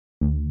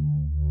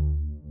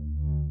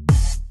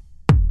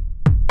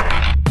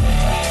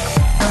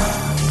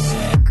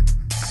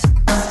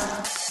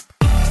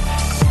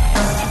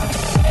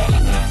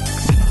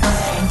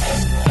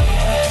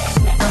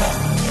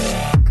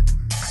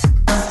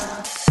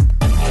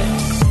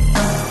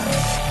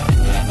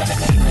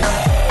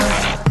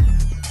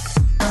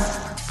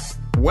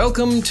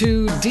Welcome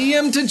to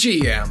DM to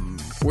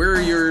GM.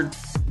 We're your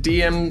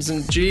DMs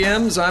and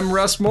GMs. I'm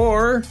Russ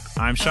Moore.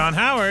 I'm Sean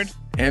Howard.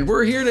 And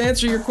we're here to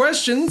answer your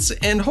questions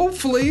and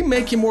hopefully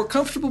make you more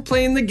comfortable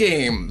playing the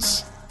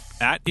games.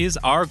 That is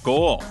our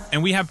goal.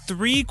 And we have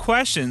 3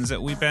 questions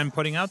that we've been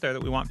putting out there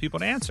that we want people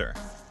to answer.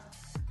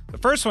 The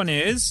first one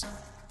is,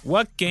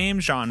 what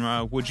game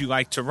genre would you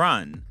like to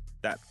run?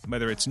 That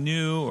whether it's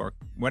new or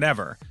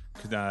whatever.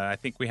 I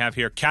think we have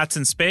here Cats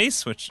in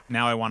Space, which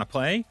now I want to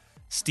play,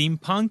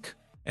 steampunk,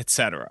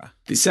 etc.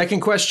 The second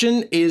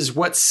question is,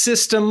 what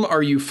system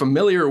are you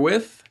familiar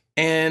with,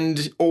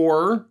 and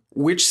or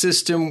which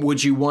system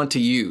would you want to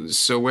use?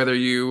 So whether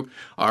you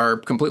are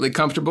completely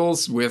comfortable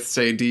with,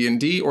 say,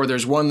 D&D, or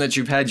there's one that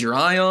you've had your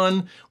eye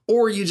on,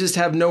 or you just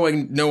have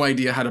no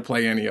idea how to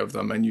play any of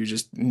them, and you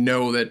just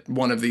know that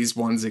one of these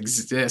ones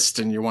exists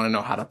and you want to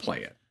know how to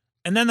play it.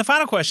 And then the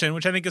final question,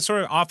 which I think is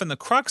sort of often the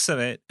crux of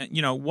it,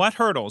 what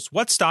hurdles,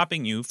 what's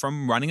stopping you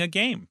from running a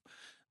game?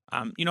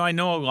 I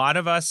know a lot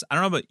of us, I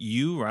don't know about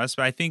you, Russ,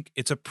 but I think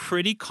it's a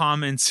pretty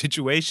common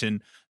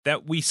situation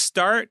that we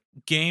start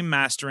game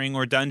mastering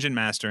or dungeon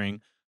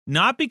mastering,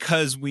 not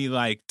because we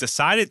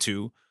decided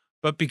to,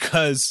 but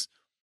because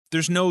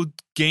there's no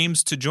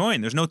games to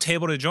join. There's no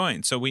table to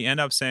join. So we end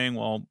up saying,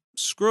 well,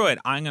 screw it.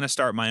 I'm going to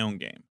start my own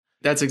game.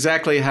 That's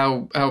exactly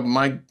how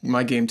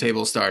my game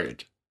table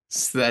started.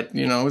 It's that,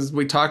 as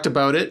we talked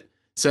about it,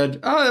 said,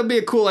 oh, that'd be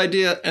a cool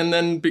idea. And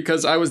then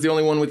because I was the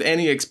only one with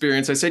any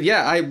experience, I said,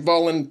 yeah, I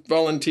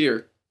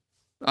volunteer.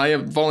 I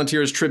have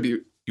volunteer as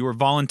tribute. You were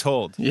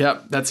voluntold.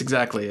 Yep, that's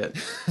exactly it.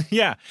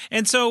 Yeah.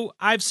 And so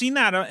I've seen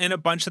that in a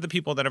bunch of the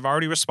people that have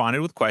already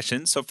responded with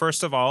questions. So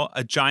first of all,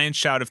 a giant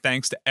shout of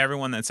thanks to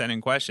everyone that sent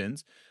in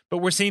questions. But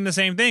we're seeing the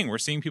same thing. We're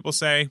seeing people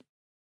say,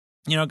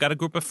 got a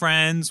group of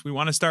friends. We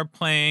want to start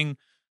playing,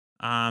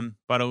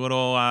 but a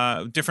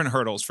little different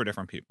hurdles for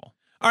different people.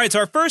 All right, so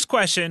our first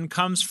question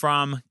comes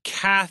from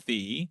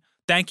Kathy.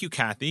 Thank you,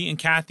 Kathy. And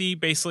Kathy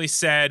basically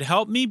said,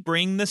 help me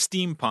bring the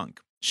steampunk.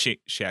 She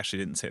actually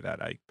didn't say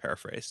that. I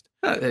paraphrased.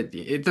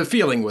 The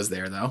feeling was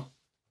there, though.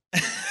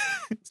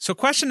 So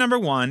question number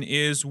 1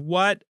 is,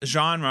 what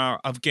genre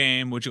of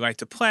game would you like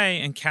to play?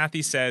 And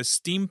Kathy says,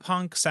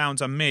 steampunk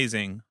sounds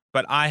amazing,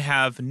 but I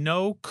have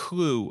no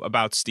clue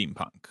about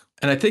steampunk.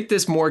 And I think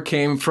this more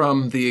came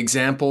from the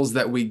examples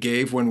that we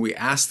gave when we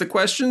asked the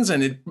questions,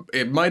 and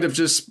it might have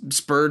just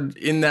spurred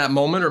in that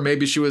moment, or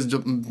maybe she was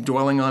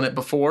dwelling on it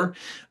before.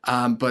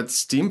 But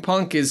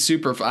steampunk is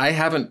super. I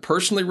haven't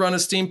personally run a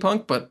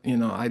steampunk, but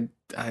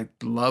I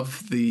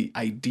love the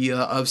idea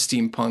of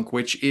steampunk,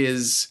 which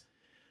is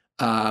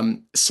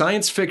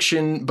science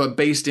fiction, but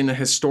based in a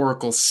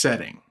historical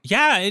setting.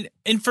 Yeah,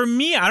 and for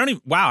me,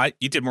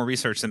 you did more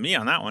research than me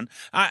on that one.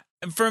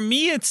 For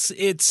me,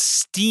 it's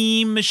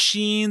steam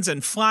machines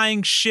and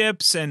flying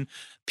ships and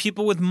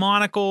people with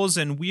monocles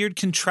and weird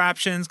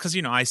contraptions, because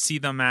I see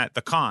them at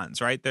the cons,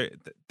 right?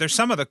 They're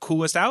some of the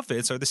coolest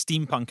outfits are the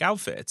steampunk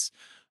outfits,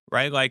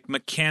 right? Like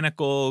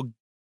mechanical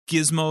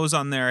gizmos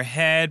on their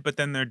head, but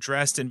then they're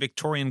dressed in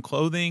Victorian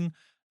clothing.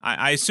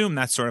 I assume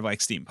that's sort of like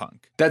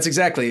steampunk. That's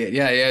exactly it.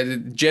 Yeah.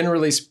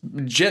 Generally,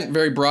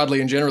 very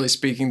broadly and generally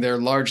speaking, they're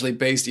largely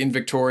based in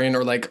Victorian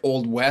or like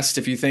Old West.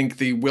 If you think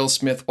the Will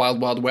Smith Wild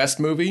Wild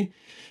West movie,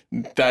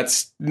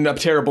 that's a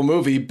terrible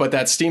movie, but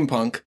that's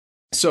steampunk.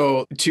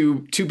 So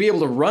to be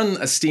able to run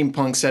a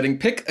steampunk setting,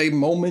 pick a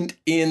moment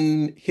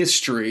in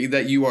history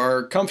that you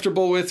are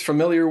comfortable with,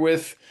 familiar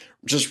with,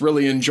 just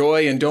really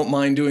enjoy and don't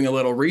mind doing a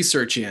little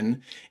research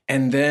in,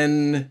 and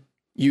then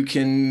you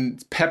can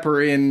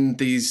pepper in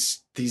these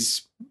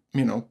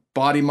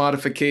body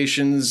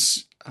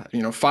modifications,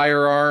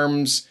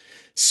 firearms,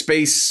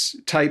 space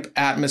type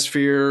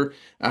atmosphere.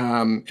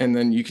 And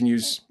then you can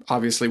use,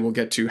 obviously we'll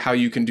get to how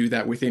you can do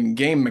that within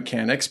game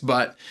mechanics,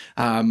 but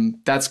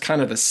that's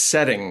kind of the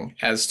setting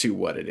as to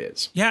what it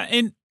is. Yeah.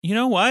 And you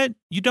know what?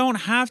 You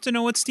don't have to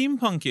know what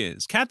steampunk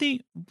is.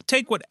 Kathy,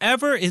 take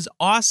whatever is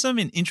awesome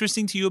and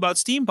interesting to you about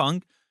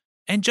steampunk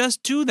and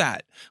just do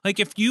that. Like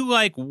if you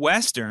like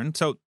Western,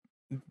 so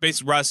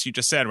based Russ, you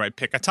just said, right,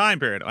 pick a time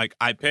period. Like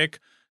I pick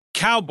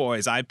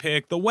cowboys, I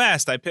pick the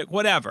West, I pick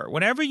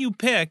whatever you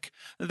pick,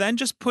 then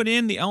just put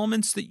in the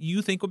elements that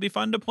you think would be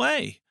fun to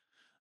play,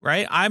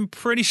 right? I'm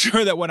pretty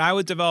sure that what I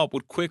would develop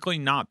would quickly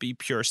not be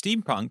pure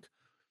steampunk,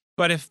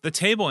 but if the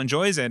table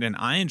enjoys it and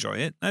I enjoy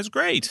it, that's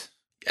great.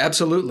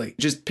 Absolutely.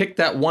 Just pick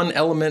that one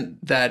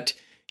element that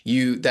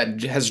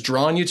has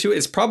drawn you to it.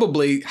 It's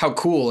probably how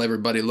cool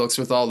everybody looks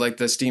with all like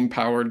the steam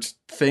powered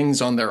things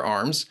on their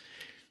arms.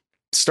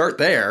 Start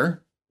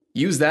there,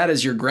 use that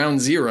as your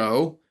ground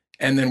zero,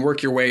 and then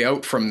work your way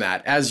out from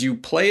that. As you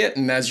play it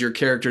and as your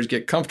characters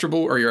get comfortable,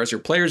 or as your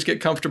players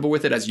get comfortable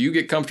with it, as you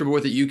get comfortable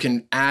with it, you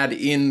can add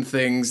in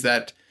things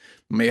that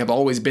may have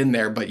always been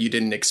there, but you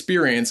didn't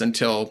experience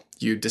until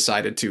you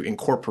decided to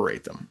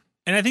incorporate them.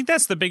 And I think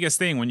that's the biggest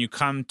thing when you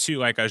come to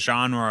like a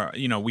genre,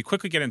 we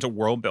quickly get into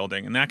world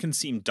building, and that can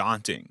seem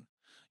daunting.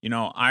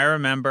 I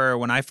remember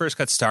when I first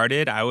got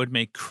started, I would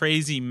make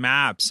crazy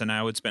maps and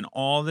I would spend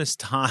all this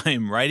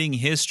time writing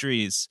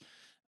histories.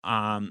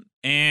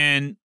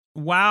 And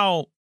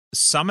while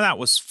some of that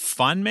was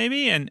fun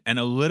maybe, and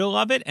a little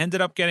of it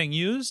ended up getting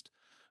used.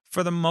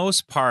 For the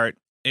most part,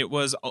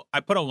 I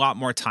put a lot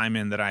more time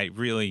in that I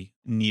really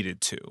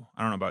needed to.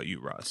 I don't know about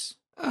you, Russ.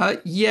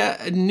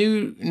 Yeah,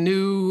 new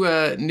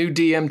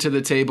DM to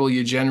the table.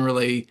 You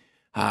generally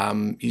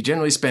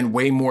spend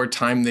way more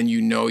time than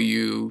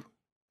you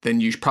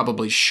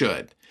probably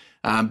should.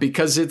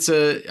 Because it's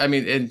I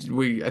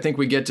think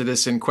we get to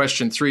this in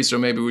question 3, so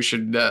maybe we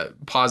should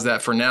pause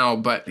that for now.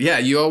 But yeah,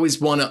 you always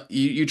want to,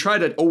 you try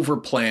to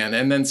overplan,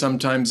 and then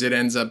sometimes it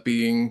ends up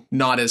being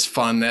not as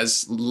fun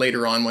as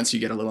later on once you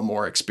get a little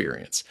more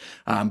experience.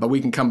 But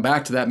we can come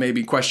back to that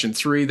maybe question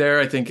 3 there,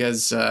 I think,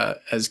 as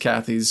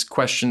Kathy's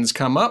questions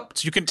come up.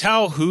 So you can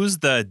tell who's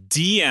the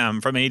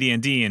DM from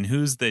AD&D and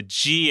who's the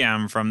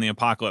GM from the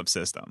Apocalypse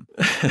system.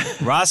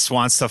 Russ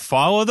wants to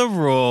follow the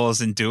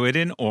rules and do it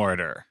in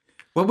order.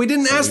 Well, we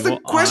didn't ask the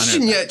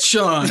question yet,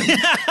 Sean.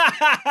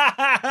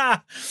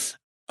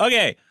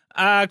 Okay,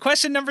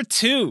 question number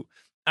 2.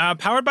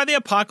 Powered by the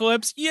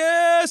Apocalypse,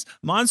 yes!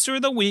 Monster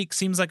of the Week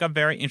seems like a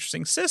very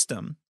interesting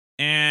system.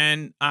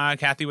 And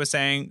Kathy was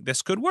saying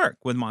this could work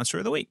with Monster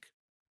of the Week.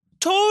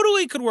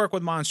 Totally could work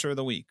with Monster of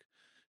the Week.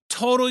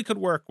 Totally could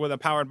work with a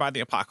Powered by the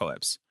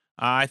Apocalypse.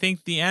 I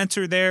think the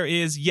answer there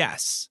is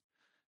yes.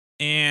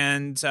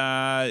 And,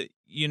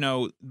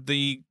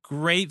 the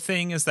great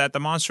thing is that the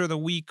Monster of the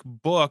Week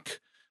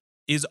book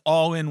is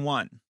all in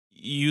one.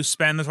 You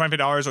spend the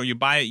 $25 or you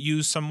buy it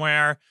used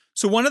somewhere.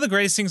 So one of the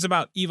greatest things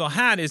about Evil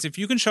Hat is if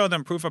you can show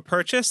them proof of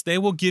purchase, they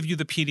will give you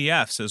the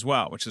PDFs as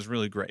well, which is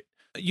really great.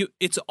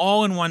 It's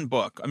all in one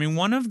book. I mean,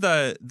 one of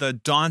the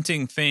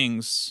daunting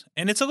things,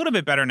 and it's a little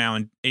bit better now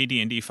in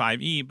AD&D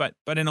 5e,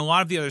 but in a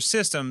lot of the other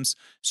systems,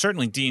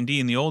 certainly D&D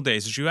in the old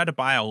days, is you had to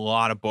buy a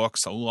lot of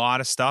books, a lot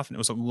of stuff, and it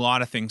was a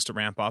lot of things to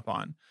ramp up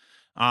on.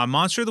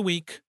 Monster of the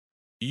Week,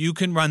 you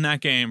can run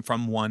that game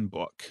from one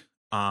book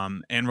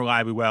and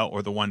reliably well,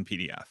 or the one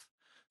PDF.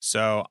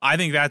 So I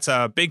think that's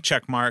a big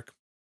check mark.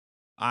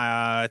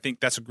 I think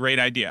that's a great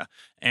idea.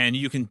 And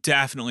you can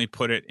definitely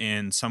put it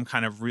in some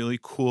kind of really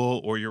cool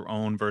or your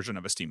own version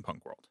of a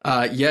steampunk world.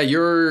 Yeah,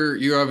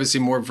 you're obviously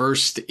more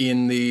versed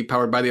in the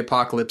Powered by the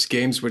Apocalypse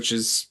games, which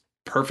is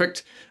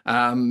perfect.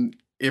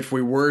 If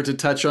we were to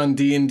touch on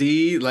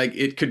D&D, like,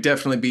 it could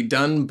definitely be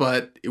done,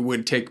 but it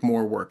would take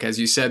more work. As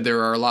you said,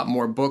 there are a lot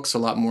more books, a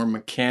lot more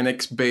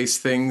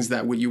mechanics-based things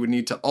that you would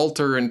need to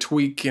alter and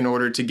tweak in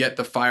order to get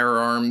the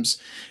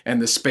firearms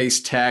and the space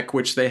tech,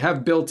 which they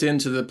have built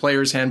into the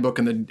player's handbook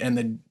and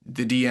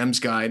the DM's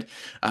guide,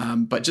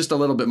 but just a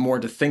little bit more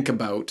to think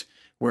about.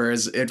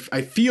 Whereas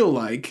I feel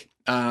like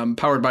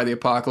Powered by the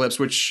Apocalypse,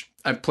 which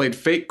I've played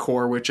Fate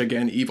Core, which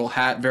again, Evil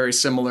Hat, very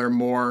similar,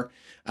 more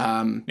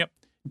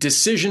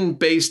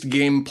decision-based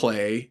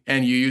gameplay,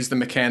 and you use the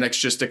mechanics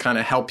just to kind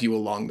of help you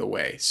along the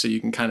way. So you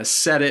can kind of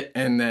set it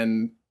and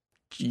then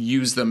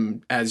use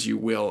them as you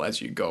will as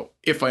you go,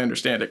 if I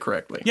understand it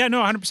correctly. Yeah,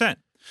 no, 100%.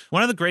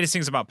 One of the greatest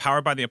things about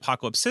Powered by the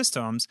Apocalypse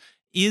systems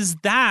is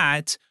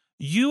that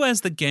you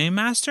as the game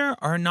master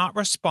are not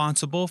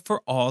responsible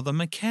for all the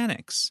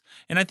mechanics.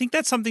 And I think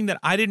that's something that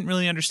I didn't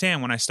really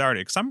understand when I started,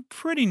 because I'm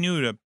pretty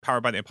new to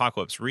Powered by the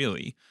Apocalypse,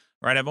 really.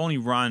 Right, I've only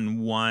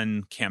run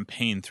one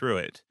campaign through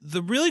it.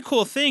 The really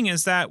cool thing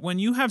is that when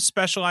you have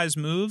specialized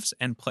moves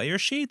and player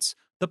sheets,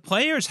 the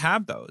players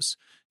have those.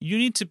 You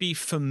need to be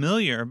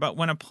familiar, but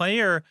when a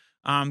player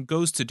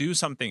goes to do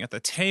something at the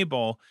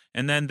table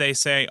and then they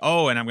say,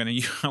 "Oh, and I want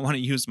to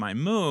use my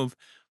move,"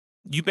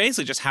 you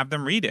basically just have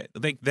them read it.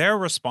 Like, they're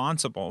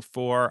responsible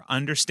for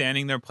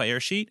understanding their player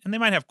sheet, and they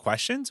might have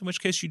questions, in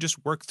which case you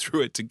just work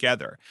through it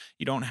together.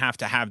 You don't have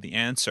to have the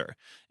answer.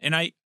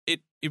 And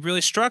it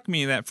really struck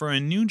me that for a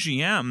new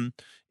GM,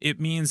 it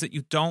means that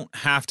you don't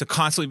have to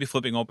constantly be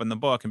flipping open the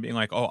book and being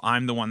like, "Oh,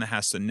 I'm the one that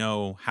has to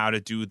know how to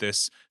do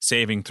this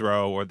saving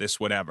throw or this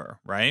whatever,"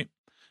 right?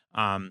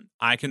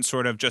 I can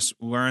sort of just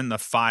learn the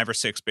 5 or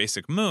 6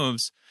 basic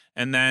moves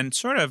and then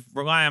sort of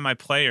rely on my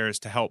players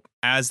to help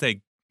as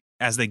they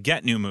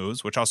get new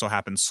moves, which also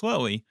happens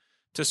slowly,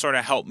 to sort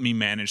of help me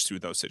manage through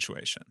those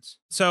situations.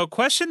 So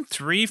question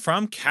 3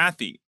 from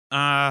Kathy.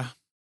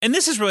 And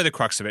this is really the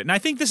crux of it. And I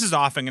think this is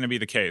often going to be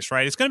the case,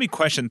 right? It's going to be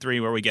question 3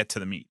 where we get to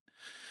the meat.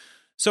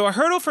 So a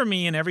hurdle for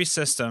me in every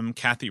system,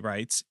 Kathy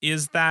writes,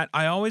 is that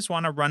I always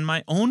want to run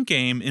my own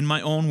game in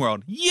my own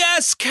world.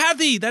 Yes,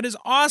 Kathy, that is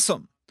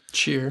awesome.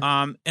 Cheer.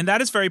 And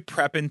that is very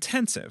prep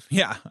intensive.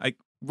 Yeah, like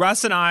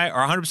Russ and I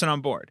are 100%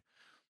 on board.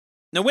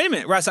 Now, wait a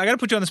minute, Russ, I got to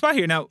put you on the spot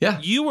here. Now,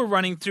 you weren't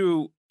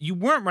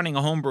running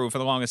a homebrew for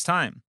the longest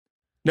time.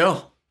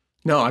 No.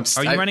 Are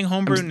you running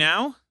homebrew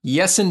now?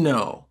 Yes and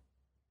no.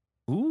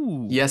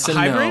 Ooh, yes and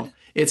hybrid? No.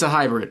 It's a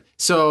hybrid.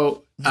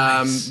 So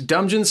nice.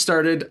 Dungeon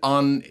started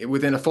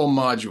within a full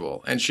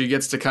module, and she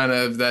gets to kind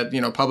of that,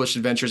 published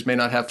adventures may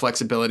not have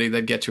flexibility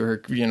that get to her,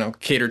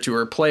 cater to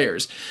her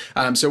players.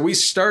 So we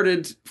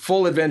started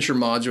full adventure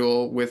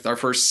module with our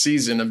first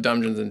season of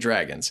Dungeons and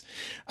Dragons.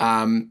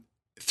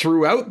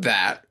 Throughout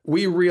that,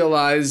 we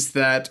realized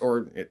that,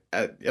 or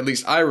at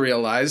least I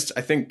realized,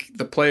 I think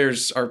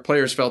our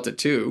players felt it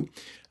too,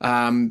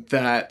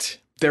 that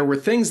there were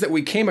things that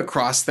we came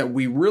across that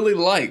we really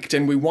liked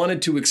and we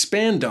wanted to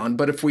expand on.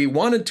 But if we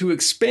wanted to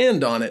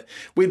expand on it,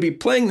 we'd be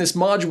playing this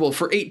module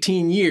for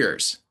 18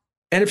 years.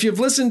 And if you've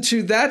listened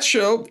to that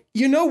show,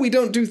 you know we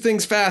don't do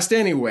things fast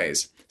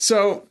anyways.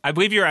 So I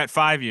believe you're at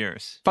 5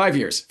 years. 5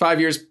 years. 5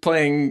 years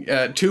playing 2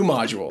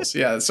 modules.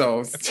 Yeah,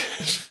 so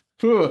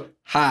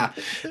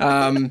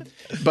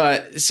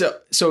but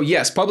so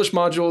yes, published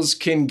modules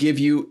can give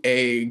you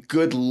a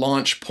good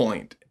launch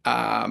point.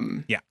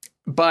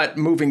 But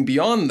moving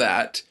beyond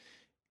that,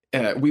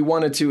 we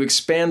wanted to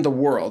expand the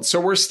world. So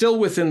we're still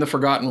within the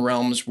Forgotten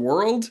Realms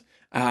world,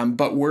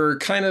 but we're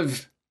kind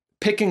of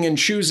picking and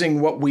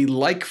choosing what we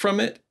like from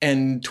it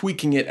and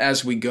tweaking it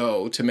as we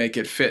go to make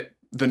it fit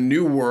the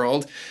new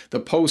world, the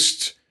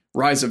post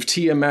Rise of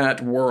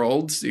Tiamat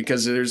world,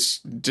 because there's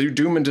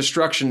doom and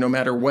destruction no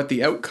matter what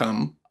the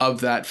outcome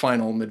of that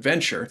final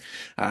adventure.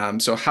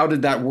 So how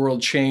did that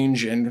world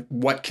change, and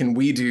what can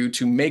we do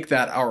to make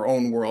that our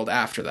own world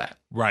after that?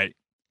 Right.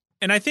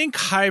 And I think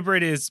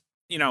hybrid is,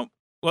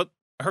 well,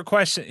 her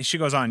question, she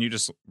goes on, you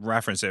just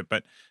reference it,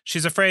 but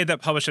she's afraid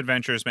that published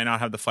adventures may not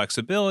have the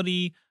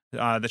flexibility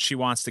that she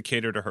wants to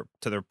cater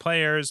to their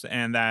players,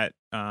 and that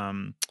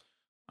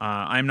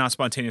I'm not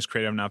spontaneous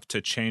creative enough to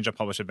change a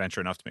published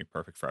adventure enough to make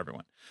perfect for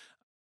everyone.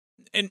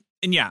 And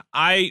yeah,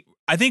 I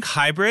think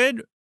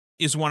hybrid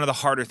is one of the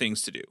harder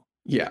things to do.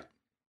 Yeah.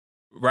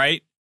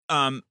 Right?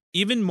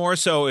 Even more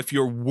so if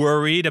you're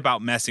worried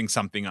about messing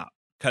something up.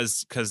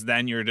 Because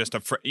then you're just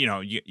afraid,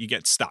 you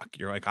get stuck.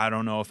 You're like, I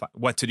don't know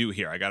what to do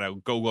here. I got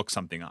to go look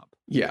something up.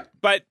 Yeah.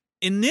 But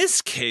in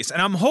this case, and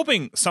I'm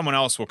hoping someone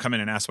else will come in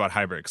and ask about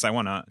hybrid because I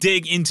want to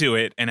dig into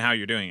it and how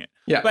you're doing it.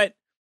 Yeah. But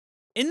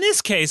in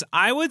this case,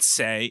 I would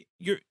say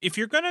if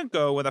you're going to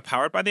go with a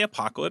Powered by the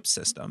Apocalypse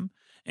system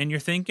and you're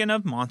thinking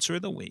of Monster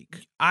of the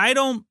Week, I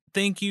don't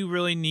think you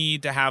really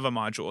need to have a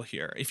module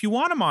here. If you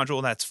want a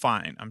module, that's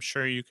fine. I'm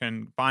sure you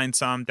can find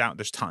some down.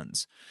 There's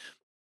tons.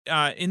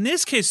 In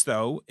this case,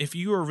 though, if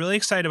you are really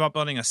excited about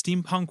building a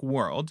steampunk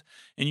world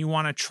and you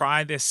want to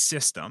try this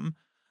system,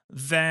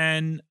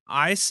 then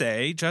I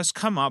say just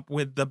come up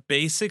with the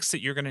basics that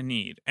you're going to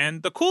need.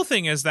 And the cool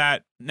thing is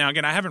that, now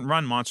again, I haven't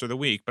run Monster of the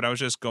Week, but I was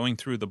just going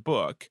through the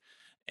book.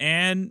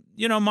 And,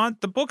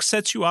 the book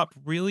sets you up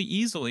really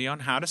easily on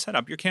how to set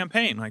up your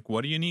campaign. Like,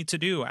 what do you need to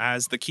do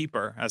as the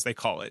keeper, as they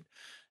call it?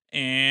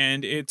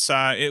 And it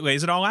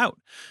lays it all out.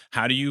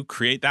 How do you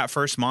create that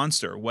first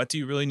monster? What do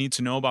you really need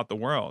to know about the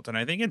world? And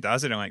I think it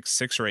does it in like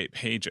 6 or 8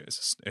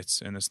 pages.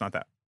 It's not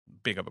that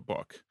big of a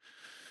book.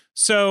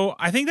 So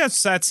I think that's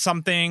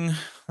something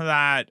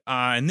that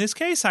in this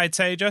case I'd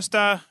say just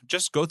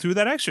go through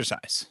that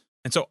exercise.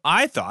 And so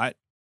I thought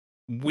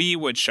we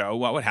would show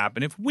what would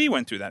happen if we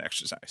went through that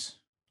exercise.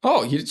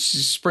 Oh, you're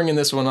springing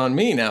this one on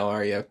me now,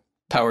 are you?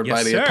 Powered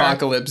by the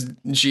Apocalypse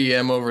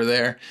GM over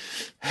there.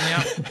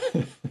 Yeah.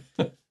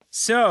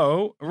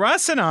 So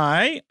Russ and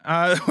I,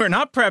 we're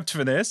not prepped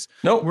for this.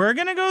 Nope. We're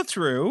going to go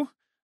through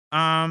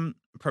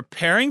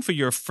preparing for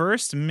your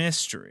first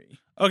mystery.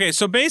 Okay,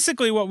 so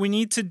basically what we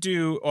need to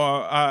do,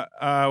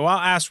 I'll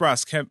ask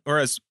Russ,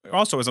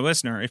 also as a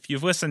listener, if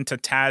you've listened to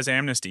Taz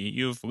Amnesty,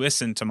 you've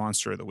listened to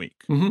Monster of the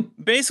Week.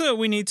 Mm-hmm. Basically what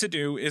we need to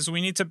do is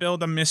we need to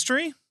build a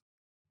mystery,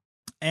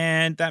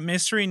 and that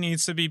mystery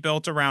needs to be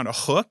built around a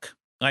hook.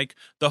 Like,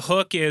 the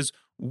hook is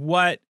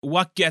what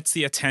gets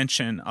the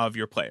attention of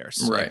your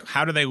players. Right. Like,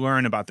 how do they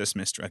learn about this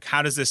mystery? Like,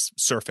 how does this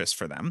surface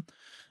for them?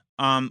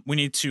 We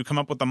need to come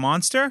up with a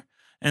monster,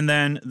 and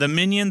then the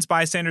minions,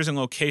 bystanders, and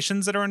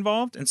locations that are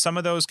involved. And some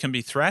of those can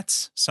be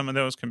threats. Some of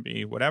those can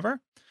be whatever.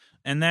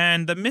 And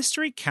then the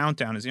mystery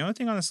countdown is the only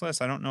thing on this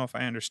list I don't know if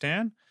I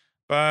understand,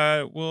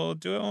 but we'll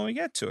do it when we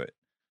get to it.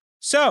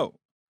 So,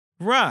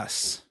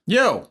 Russ.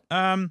 Yo.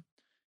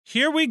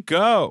 Here we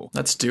go.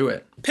 Let's do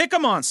it. Pick a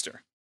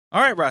monster.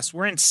 All right, Russ,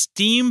 we're in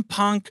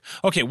steampunk.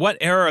 Okay, what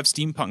era of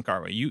steampunk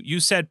are we? You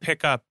said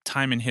pick up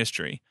time in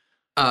history.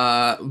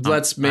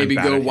 Let's maybe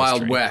go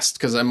Wild West,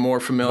 because I'm more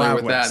familiar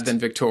with that than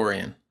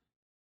Victorian.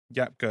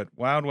 Yep, good.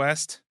 Wild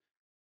West.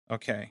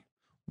 Okay.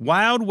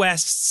 Wild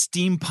West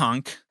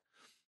steampunk.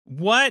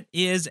 What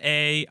is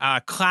a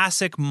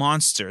classic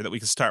monster that we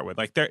can start with?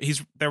 Like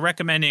they're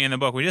recommending in the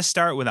book, we just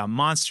start with a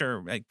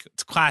monster. Like,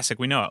 it's classic.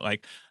 We know it.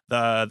 Like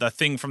the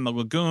thing from the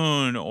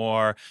lagoon,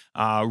 or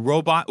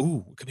robot.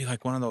 Ooh, it could be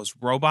like one of those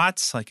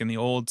robots, like in the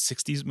old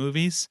 60s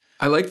movies.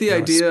 I like the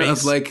idea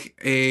of like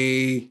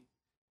a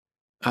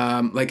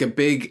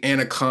big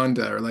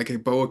anaconda, or like a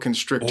boa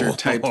constrictor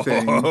type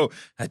thing.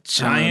 A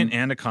giant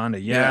anaconda.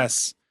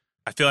 Yes.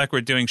 Yeah. I feel like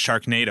we're doing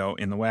Sharknado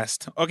in the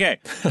West. Okay.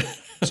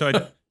 So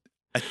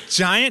a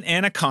giant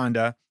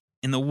anaconda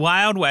in the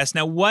Wild West.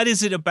 Now, what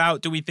is it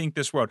about? Do we think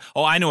this world?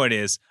 Oh, I know what it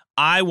is.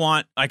 I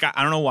want, I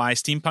don't know why,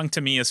 steampunk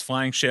to me is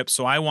flying ships,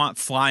 so I want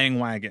flying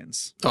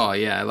wagons. Oh,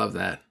 yeah, I love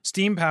that.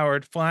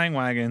 Steam-powered flying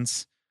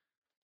wagons.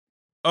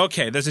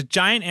 Okay, there's a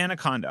giant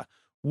anaconda.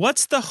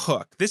 What's the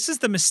hook? This is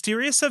the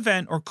mysterious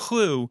event or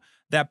clue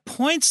that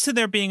points to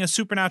there being a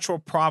supernatural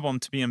problem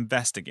to be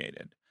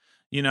investigated.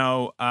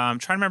 I'm trying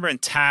to remember in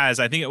Taz,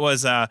 I think it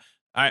was, the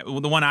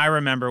one I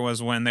remember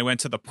was when they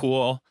went to the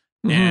pool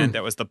and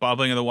there was the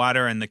bubbling of the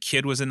water, and the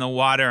kid was in the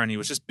water, and he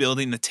was just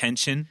building the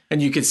tension.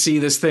 And you could see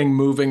this thing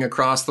moving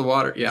across the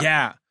water. Yeah.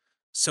 Yeah.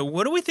 So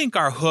what do we think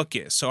our hook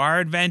is? So our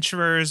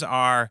adventurers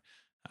are,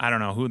 I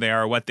don't know who they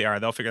are or what they are.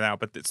 They'll figure that out.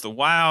 But it's the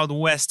Wild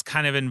West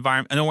kind of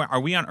environment. Are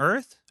we on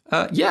Earth?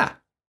 Yeah.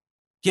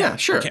 Yeah,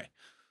 sure. Okay.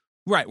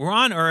 Right. We're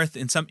on Earth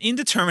in some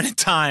indeterminate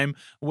time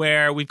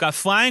where we've got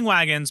flying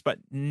wagons, but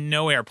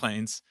no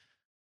airplanes.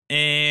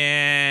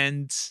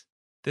 And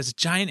there's a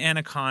giant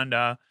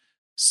anaconda.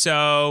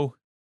 So,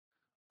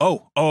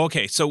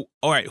 okay. So,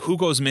 all right. Who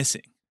goes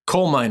missing?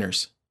 Coal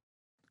miners.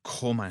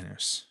 Coal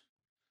miners.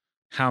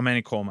 How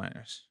many coal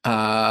miners?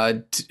 How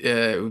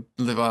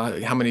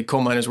many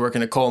coal miners work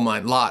in a coal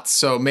mine? Lots.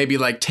 So maybe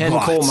like 10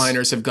 Lots. coal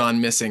miners have gone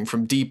missing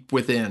from deep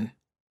within.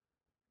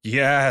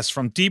 Yes,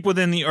 from deep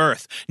within the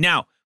earth.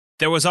 Now,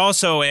 there was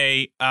also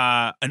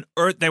an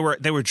earth. They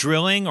were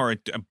drilling or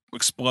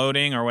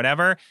exploding or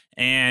whatever.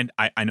 And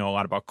I know a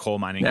lot about coal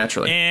mining.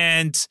 Naturally.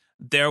 And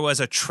there was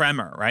a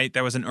tremor, right?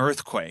 There was an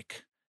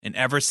earthquake. And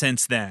ever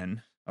since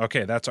then,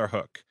 okay, that's our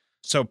hook.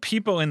 So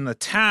people in the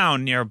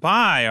town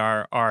nearby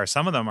are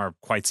some of them are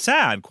quite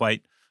sad,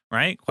 quite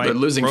They're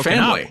losing broken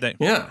family.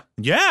 up.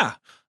 Yeah.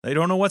 They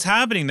don't know what's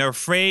happening. They're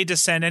afraid to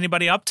send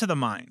anybody up to the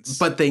mines.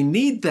 But they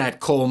need that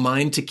coal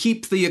mine to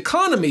keep the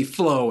economy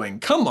flowing.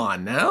 Come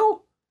on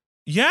now.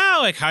 Yeah,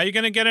 like how are you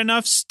going to get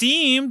enough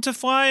steam to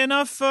fly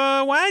enough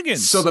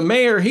wagons? So the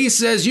mayor, he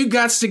says, you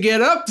gots to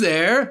get up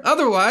there.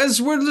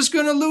 Otherwise, we're just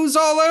going to lose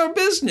all our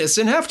business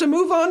and have to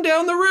move on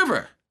down the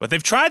river. But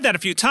they've tried that a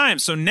few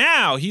times. So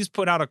now he's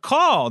put out a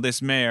call,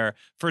 this mayor,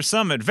 for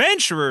some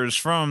adventurers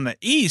from the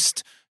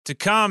east to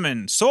come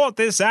and sort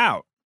this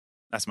out.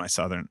 That's my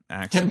southern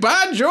accent. And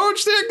by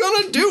George, they're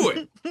going to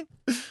do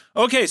it.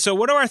 Okay, so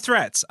what are our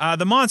threats?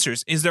 The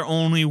monsters. Is there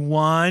only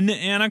one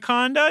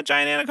anaconda,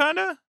 giant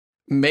anaconda?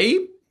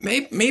 Maybe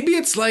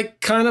it's like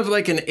kind of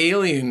like an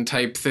alien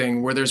type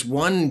thing where there's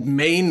one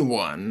main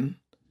one,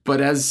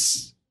 but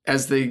as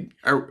they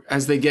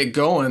get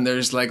going,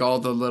 there's like all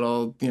the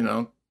little,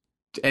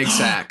 egg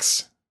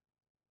sacs.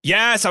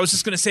 Yes, I was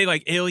just going to say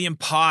like alien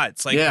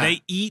pods. Like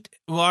they eat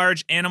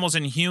large animals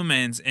and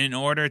humans in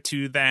order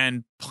to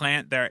then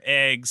plant their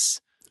eggs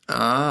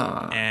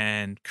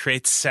and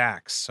create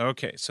sacs.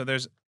 Okay,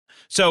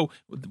 so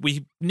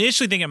we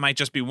initially think it might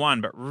just be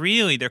one, but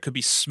really there could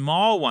be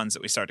small ones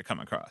that we start to come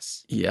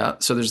across. Yeah,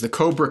 so there's the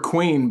Cobra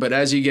Queen, but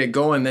as you get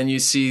going, then you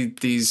see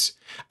these,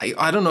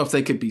 I don't know if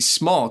they could be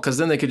small, because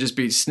then they could just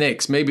be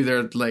snakes. Maybe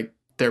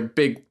they're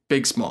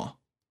big, small.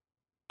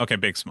 Okay,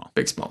 big, small.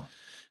 Big, small.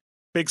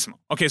 Big, small.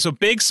 Okay, so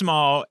big,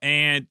 small,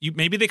 and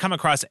maybe they come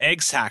across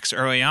egg sacs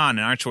early on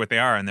and aren't sure what they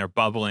are, and they're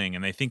bubbling,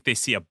 and they think they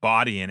see a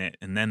body in it,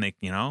 and then they,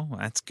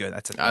 that's good.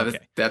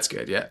 Okay. That's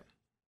good, yeah.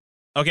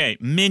 Okay,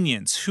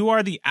 minions. Who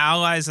are the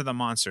allies of the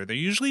monster? They're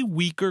usually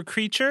weaker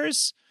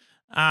creatures,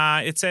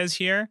 it says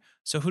here.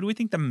 So who do we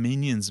think the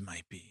minions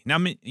might be? Now,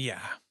 yeah.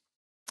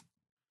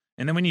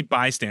 And then we need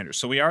bystanders.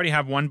 So we already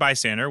have one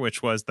bystander,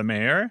 which was the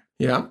mayor.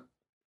 Yeah.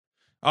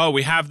 Oh,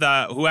 we have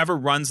whoever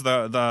runs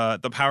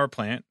the power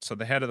plant. So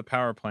the head of the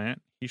power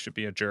plant, he should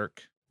be a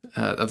jerk.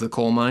 Of the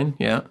coal mine,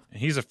 yeah.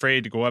 And he's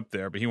afraid to go up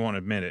there, but he won't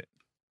admit it.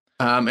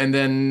 And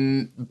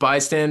then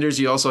bystanders,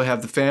 you also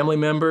have the family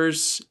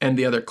members and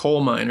the other coal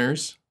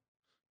miners.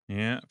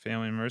 Yeah,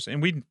 family members.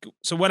 And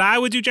so what I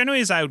would do generally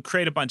is I would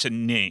create a bunch of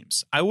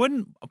names. I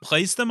wouldn't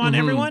place them on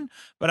everyone,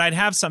 but I'd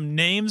have some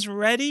names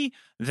ready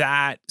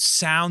that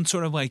sound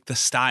sort of like the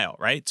style,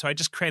 right? So I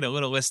just create a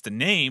little list of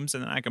names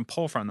and then I can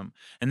pull from them.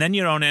 And then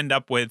you don't end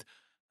up with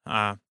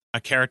a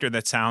character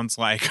that sounds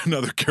like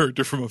another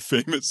character from a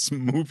famous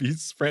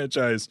movies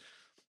franchise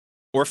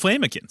or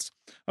Flamekins.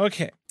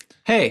 Okay.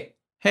 Hey.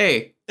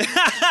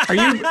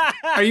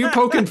 Are you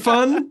poking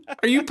fun?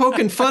 Are you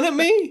poking fun at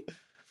me?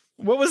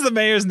 What was the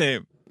mayor's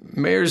name?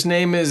 Mayor's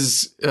name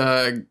is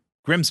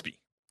Grimsby.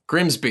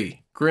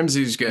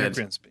 Grimsby's good.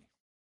 Grimsby.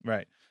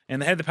 Right.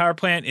 And the head of the power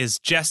plant is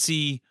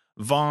Jesse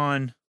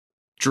Vaughn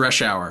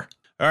Dreshour.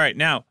 All right.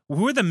 Now,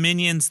 who are the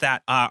minions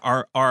that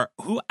are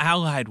who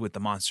allied with the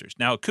monsters?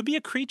 Now, it could be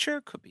a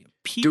creature, could be a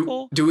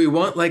people. Do we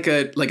want like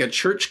a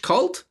church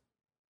cult?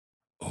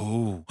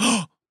 Oh.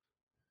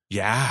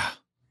 Yeah.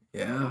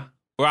 Yeah.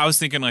 Or I was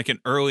thinking like an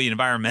early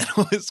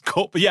environmentalist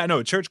cult, but yeah, no,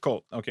 a church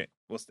cult. Okay,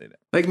 we'll stay there.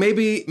 Like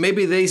maybe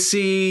they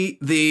see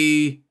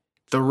the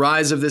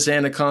rise of this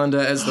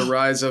anaconda as the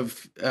rise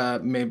of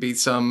maybe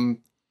some.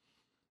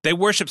 They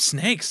worship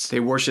snakes. They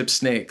worship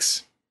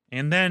snakes,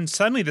 and then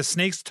suddenly the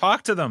snakes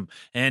talk to them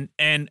and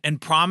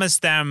promise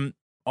them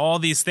all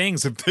these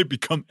things if they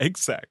become egg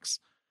sacs.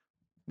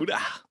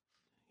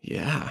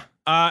 Yeah.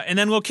 And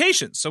then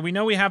locations. So we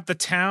know we have the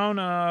town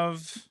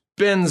of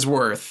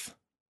Bensworth.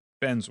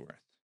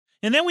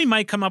 And then we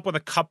might come up with a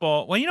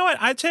couple. Well, you know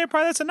what? I'd say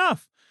probably that's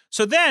enough.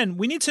 So then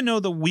we need to know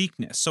the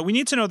weakness. So we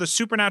need to know the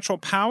supernatural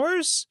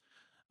powers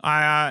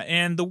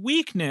and the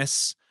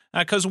weakness.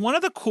 Because one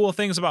of the cool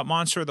things about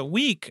Monster of the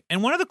Week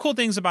and one of the cool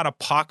things about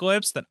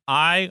Apocalypse that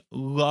I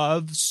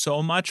love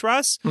so much,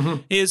 Russ,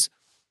 is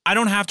I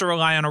don't have to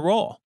rely on a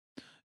roll.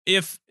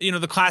 if,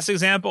 the classic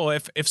example,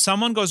 if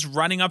someone goes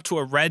running up to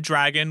a red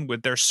dragon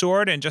with their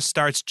sword and just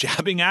starts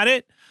jabbing at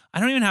it, I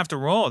don't even have to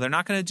roll. They're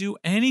not going to do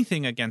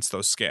anything against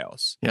those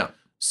scales. Yeah.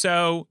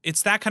 So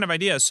it's that kind of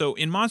idea. So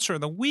in Monster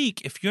of the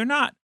Week, if you're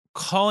not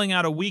calling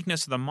out a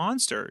weakness of the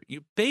monster,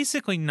 you're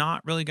basically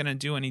not really going to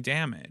do any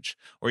damage,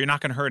 or you're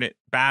not going to hurt it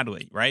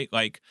badly, right?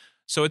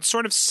 So it's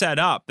sort of set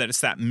up that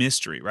it's that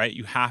mystery, right?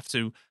 You have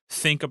to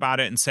think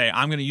about it and say,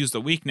 I'm going to use the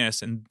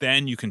weakness, and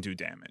then you can do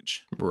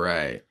damage.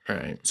 Right.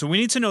 So we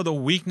need to know the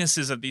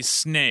weaknesses of these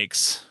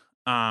snakes,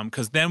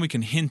 because then we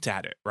can hint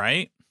at it,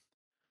 right?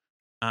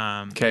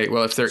 Okay.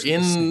 Well, if they're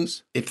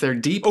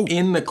deep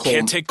in the cold,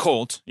 can't take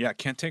cold. Yeah,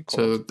 can't take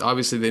cold. So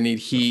obviously they need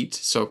heat.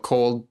 So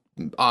cold,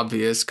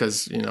 obvious,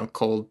 because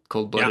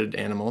cold-blooded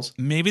animals.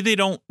 Maybe they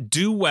don't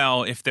do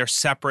well if they're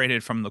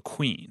separated from the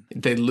queen.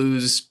 They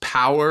lose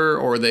power,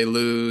 or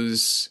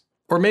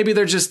maybe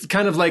they're just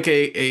kind of like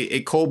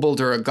a kobold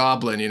or a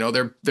goblin.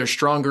 They're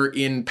stronger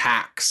in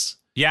packs.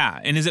 Yeah,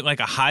 and is it like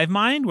a hive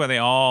mind where they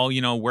all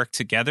work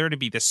together to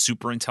be this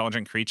super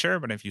intelligent creature?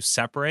 But if you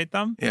separate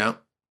them, yeah,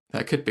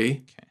 that could be.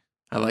 Okay.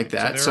 I like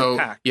that. So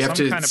you have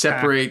to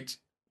separate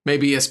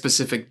maybe a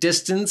specific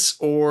distance,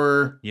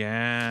 or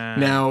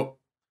Now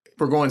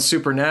we're going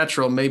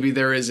supernatural. Maybe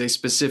there is a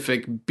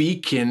specific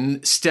beacon,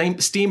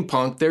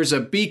 steampunk. There's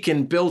a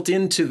beacon built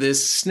into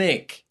this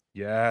snake.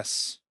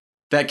 Yes.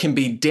 That can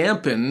be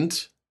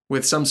dampened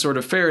with some sort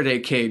of Faraday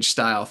cage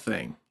style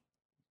thing.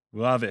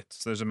 Love it.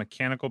 So there's a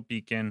mechanical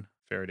beacon,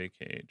 Faraday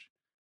cage.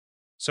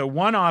 So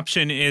one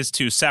option is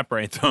to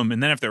separate them.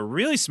 And then if they're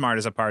really smart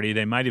as a party,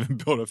 they might even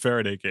build a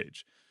Faraday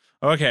cage.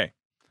 Okay.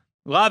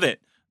 Love it.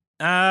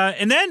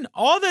 And then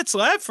all that's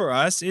left for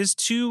us is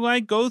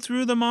to go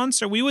through the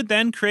monster. We would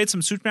then create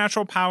some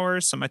supernatural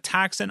powers, some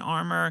attacks and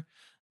armor.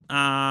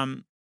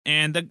 And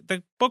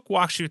the book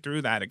walks you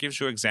through that. It gives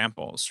you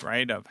examples,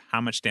 right, of how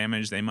much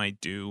damage they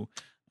might do.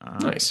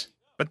 Nice.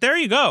 But there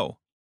you go.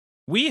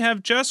 We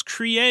have just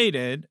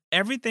created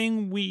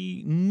everything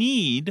we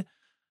need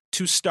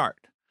to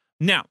start.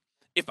 Now,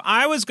 if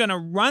I was going to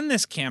run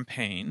this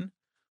campaign,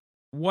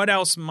 what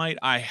else might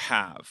I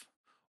have?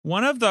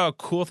 One of the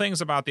cool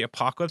things about the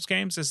Apocalypse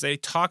games is they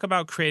talk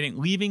about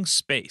leaving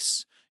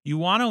space. You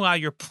want to allow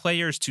your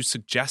players to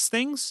suggest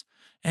things,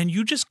 and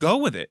you just go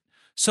with it.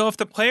 So if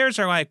the players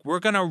are like, we're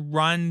going to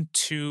run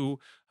to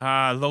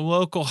the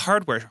local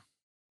hardware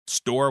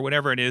store,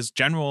 whatever it is,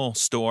 general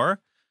store,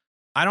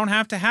 I don't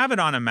have to have it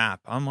on a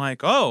map. I'm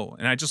like, oh,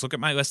 and I just look at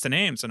my list of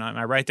names and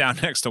I write down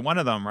next to one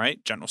of them,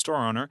 right? General store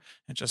owner,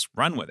 and just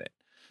run with it.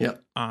 Yeah.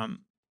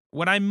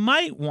 What I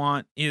might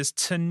want is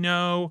to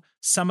know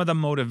some of the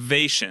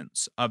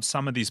motivations of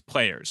some of these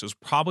players is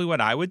probably what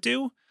I would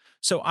do.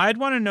 So I'd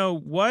want to know,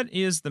 what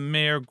is the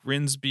Mayor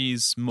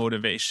Grinsby's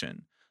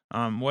motivation?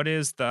 What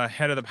is the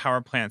head of the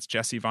power plants,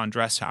 Jesse von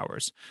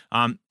Dresshauer's?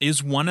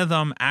 Is one of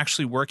them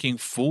actually working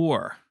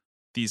for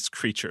these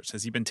creatures?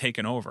 Has he been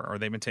taken over, or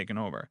they've been taken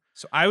over?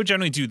 So I would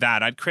generally do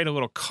that. I'd create a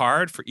little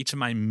card for each of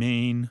my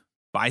main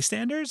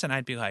bystanders, and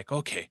I'd be like,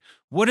 okay,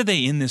 what are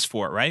they in this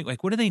for, right?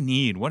 Like, what do they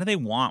need? What do they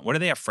want? What are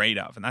they afraid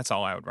of? And that's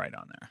all I would write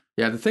on there.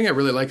 Yeah, the thing I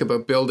really like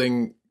about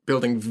building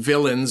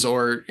villains,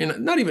 or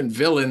not even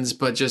villains,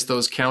 but just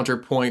those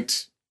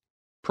counterpoint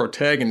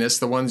protagonists,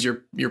 the ones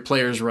your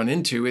players run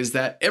into, is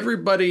that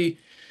everybody,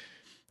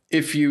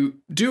 if you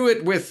do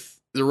it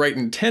with the right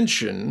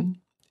intention,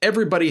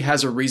 everybody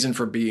has a reason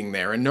for being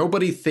there, and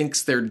nobody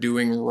thinks they're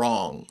doing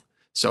wrong.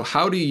 So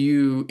how do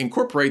you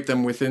incorporate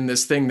them within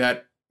this thing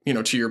that,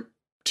 to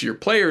your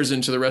players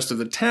and to the rest of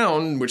the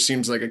town, which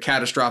seems like a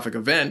catastrophic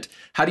event?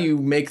 How do you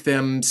make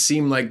them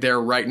seem like they're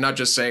right? Not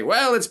just say,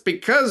 well, it's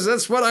because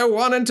that's what I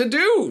wanted to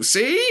do.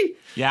 See?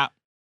 Yeah.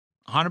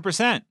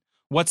 100%.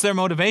 What's their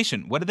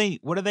motivation? What are they?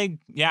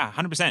 Yeah,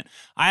 100%.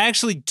 I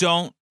actually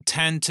don't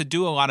tend to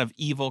do a lot of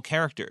evil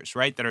characters,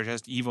 right? That are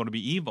just evil to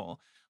be evil.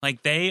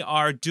 Like, they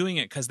are doing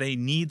it because they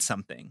need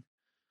something.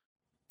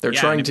 They're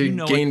trying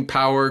to gain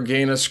power,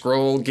 gain a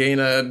scroll, gain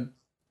a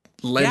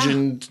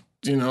legend,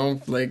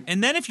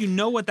 And then if you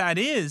know what that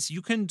is,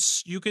 you can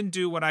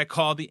do what I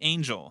call the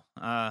angel,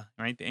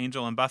 right? The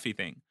Angel and Buffy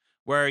thing,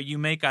 where you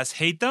make us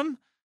hate them,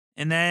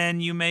 and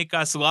then you make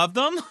us love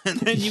them, and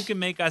then you can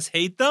make us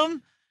hate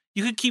them.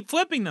 You could keep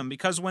flipping them,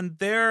 because when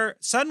they're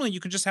suddenly, you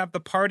can just have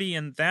the party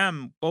and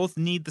them both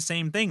need the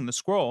same thing, the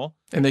scroll.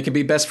 And they can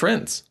be best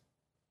friends.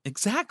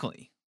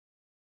 Exactly.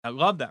 I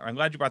love that. I'm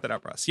glad you brought that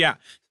up, Russ. Yeah.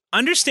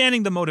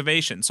 Understanding the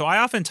motivation. So I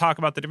often talk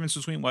about the difference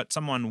between what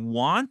someone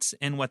wants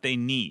and what they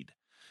need.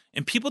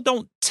 And people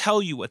don't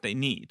tell you what they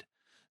need.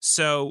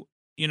 So,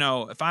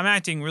 if I'm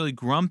acting really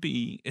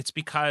grumpy, it's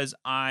because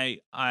I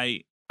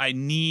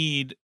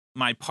need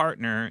my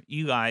partner,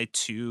 Eli,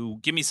 to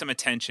give me some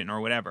attention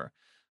or whatever.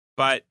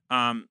 But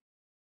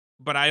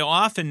I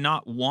often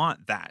not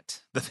want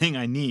that, the thing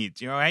I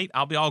need, right?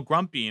 I'll be all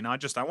grumpy and I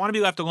want to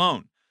be left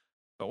alone.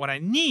 But what I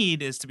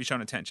need is to be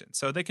shown attention.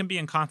 So they can be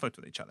in conflict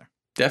with each other.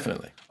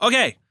 Definitely.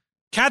 Okay,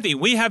 Kathy,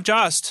 we have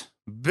just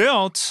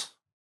built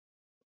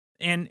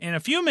in a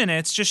few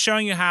minutes, just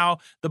showing you how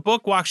the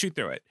book walks you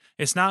through it.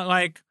 It's not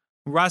like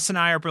Russ and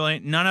I are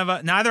brilliant.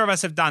 Neither of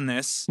us have done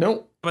this.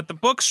 Nope. But the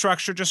book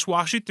structure just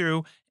walks you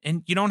through,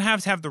 and you don't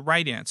have to have the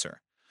right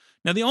answer.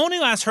 Now, the only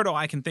last hurdle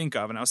I can think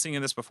of, and I was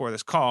thinking this before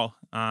this call,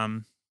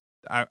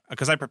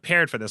 because I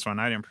prepared for this one,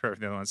 I didn't prepare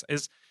for the other ones,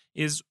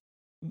 is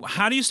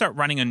how do you start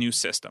running a new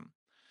system?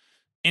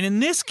 And in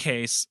this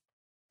case,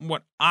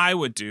 what I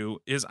would do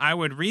is I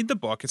would read the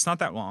book. It's not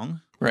that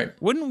long. Right.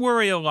 Wouldn't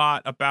worry a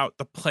lot about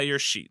the player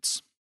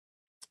sheets.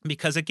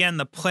 Because, again,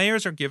 the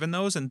players are given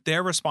those, and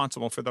they're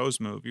responsible for those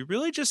moves. You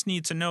really just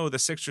need to know the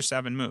 6 or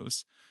 7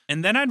 moves.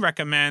 And then I'd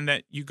recommend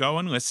that you go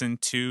and listen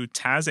to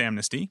Taz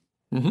Amnesty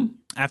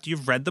after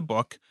you've read the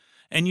book,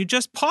 and you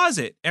just pause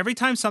it. Every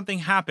time something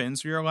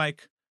happens, you're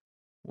like,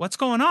 what's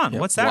going on?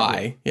 What's that?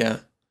 Why? Rule? Yeah.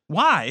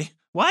 Why?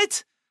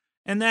 What?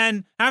 And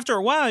then after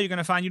a while, you're going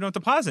to find you don't have to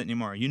pause it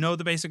anymore. You know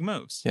the basic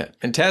moves. Yeah.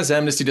 And Taz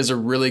Amnesty does a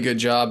really good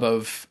job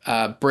of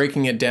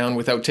breaking it down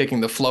without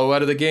taking the flow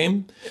out of the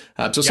game.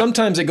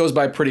 Sometimes it goes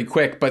by pretty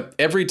quick, but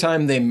every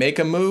time they make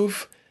a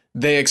move,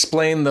 they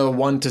explain the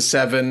 1 to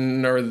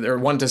 7 or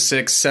 1 to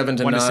 6, 7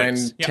 to 9,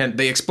 10.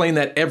 They explain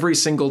that every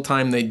single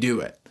time they do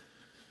it,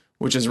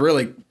 which is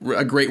really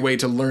a great way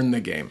to learn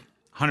the game.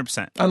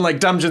 100%. Unlike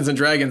Dungeons and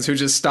Dragons, who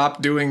just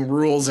stopped doing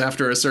rules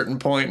after a certain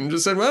point and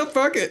just said, well,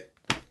 fuck it.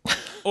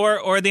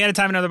 Or the end of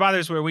Time and Other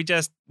Bothers, where we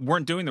just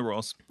weren't doing the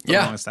rules for the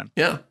longest time.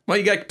 Yeah. Well,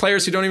 you got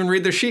players who don't even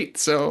read their sheet,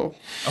 so.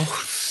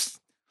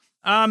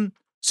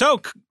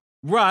 So,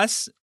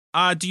 Russ,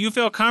 do you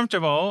feel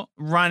comfortable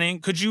running?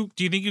 Do you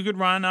think you could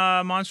run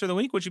a Monster of the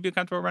Week? Would you be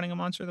comfortable running a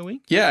Monster of the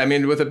Week? Yeah, I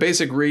mean, with a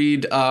basic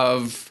read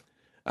of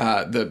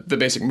the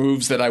basic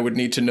moves that I would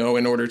need to know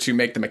in order to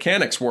make the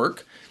mechanics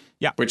work.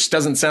 Yeah. Which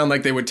doesn't sound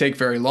like they would take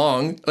very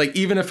long. Like,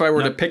 even if I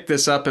were to pick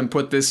this up and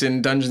put this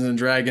in Dungeons and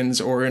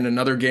Dragons or in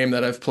another game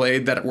that I've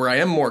played where I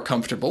am more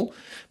comfortable,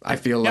 I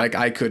feel like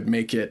I could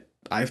make it.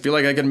 I feel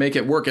like I could make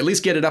it work, at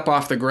least get it up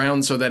off the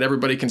ground so that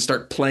everybody can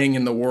start playing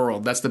in the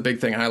world. That's the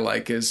big thing I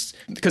like, is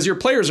because your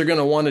players are going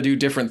to want to do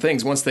different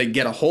things once they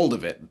get a hold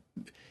of it.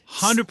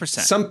 100%.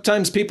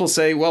 Sometimes people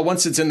say, well,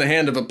 once it's in the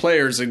hand of a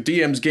player, a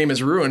DM's game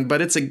is ruined, but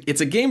it's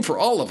a game for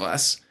all of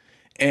us.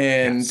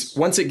 And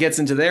once it gets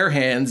into their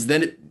hands,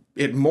 then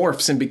it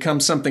morphs and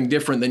becomes something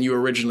different than you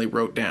originally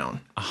wrote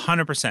down.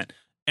 100%.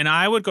 And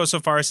I would go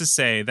so far as to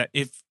say that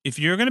if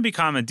you're going to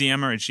become a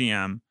DM or a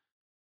GM,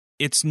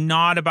 it's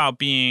not about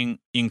being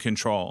in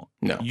control.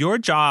 No. Your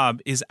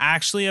job is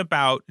actually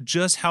about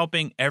just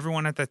helping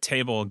everyone at the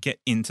table get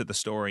into the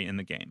story in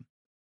the game.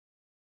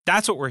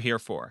 That's what we're here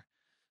for.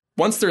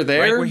 Once they're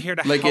there, right? We're here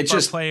to help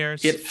our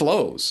players. It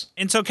flows.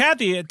 And so,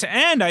 Kathy, to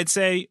end, I'd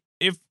say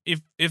if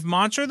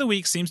Monster of the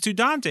Week seems too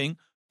daunting,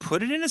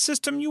 put it in a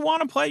system you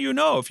want to play.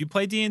 If you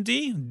play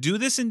D&D, do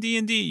this in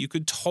D&D. You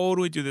could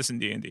totally do this in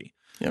D&D.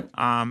 Yep.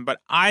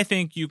 But I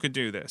think you could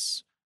do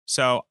this.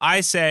 So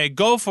I say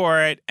go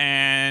for it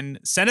and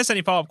send us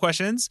any follow-up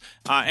questions.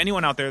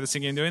 Anyone out there that's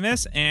thinking of doing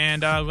this,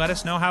 and let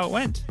us know how it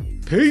went.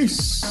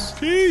 Peace.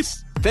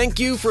 Peace. Thank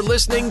you for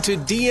listening to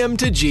DM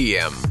to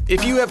GM.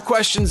 If you have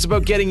questions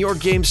about getting your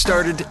game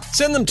started,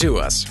 send them to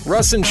us,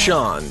 Russ and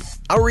Sean.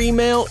 Our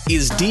email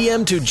is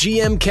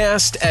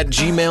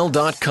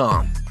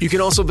dm2gmcast@gmail.com. You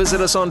can also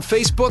visit us on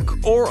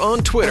Facebook or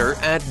on Twitter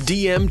at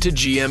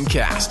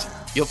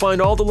dm2gmcast. You'll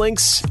find all the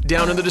links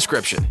down in the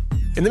description.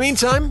 In the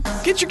meantime,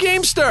 get your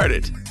game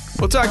started.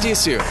 We'll talk to you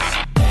soon.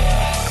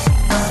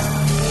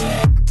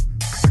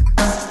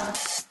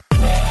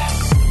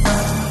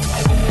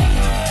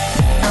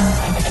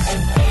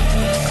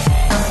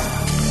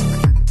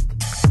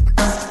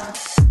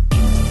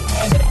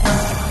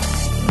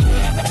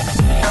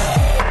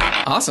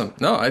 Awesome.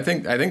 No, I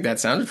think that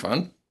sounded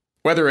fun.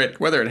 Whether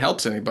it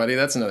helps anybody,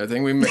 that's another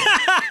thing.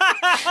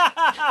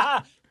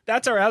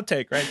 That's our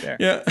outtake right there.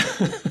 Yeah.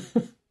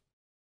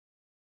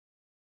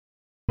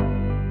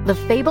 The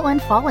Fable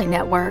and Folly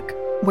Network,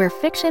 where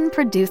fiction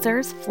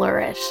producers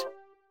flourish.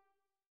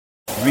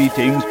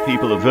 Greetings,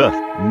 people of Earth.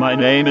 My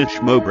name is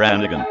Shmo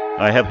Brannigan.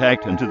 I have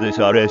hacked into this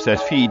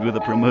RSS feed with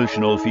a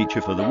promotional feature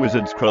for the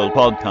Wizard Scroll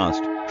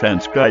podcast,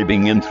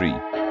 transcribing in 3,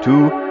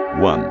 2,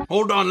 1.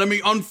 Hold on, let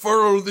me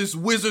unfurl this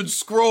Wizard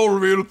Scroll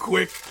real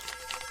quick.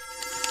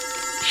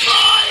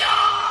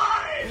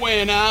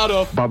 When out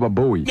of Baba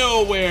Booey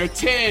nowhere,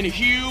 10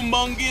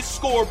 humongous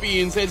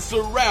scorpions had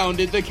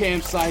surrounded the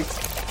campsite,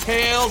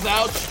 tails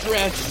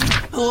outstretched.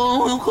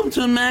 Hello, welcome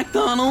to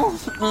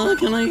McDonald's.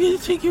 Can I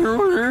take your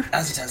order?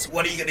 Azzy,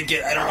 what are you gonna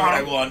get? I don't know what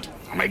I want.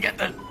 I'm gonna get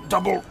the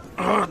double,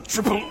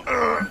 triple,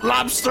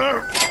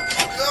 lobster.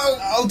 Oh,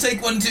 I'll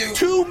take one too.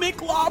 2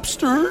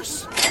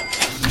 McLobsters.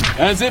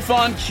 As if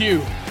on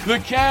cue, the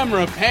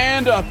camera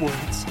panned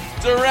upwards,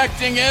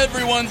 directing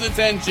everyone's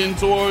attention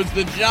towards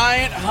the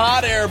giant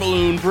hot air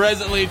balloon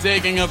presently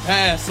taking a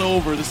pass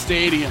over the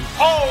stadium.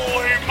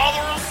 Holy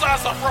mother of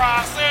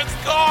sassafras, it's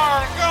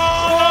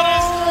Gargo the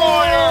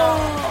Destroyer!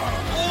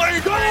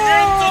 Leaping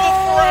into the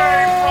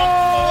fray from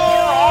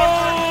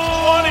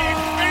 420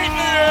 feet in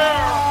the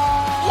air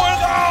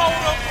without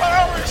a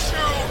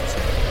parachute!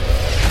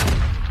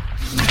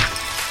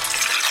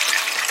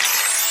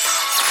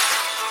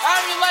 How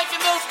are you liking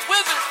those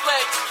wizard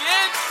legs,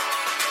 kids?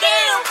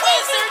 They're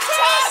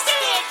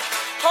wizard-tastic!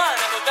 Part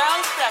of a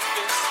balanced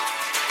breakfast.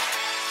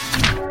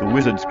 The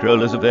Wizard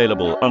Scroll is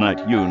available on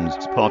iTunes,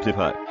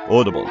 Spotify,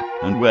 Audible,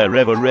 and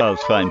wherever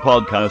else fine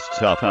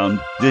podcasts are found.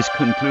 This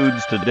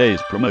concludes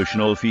today's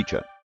promotional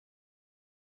feature.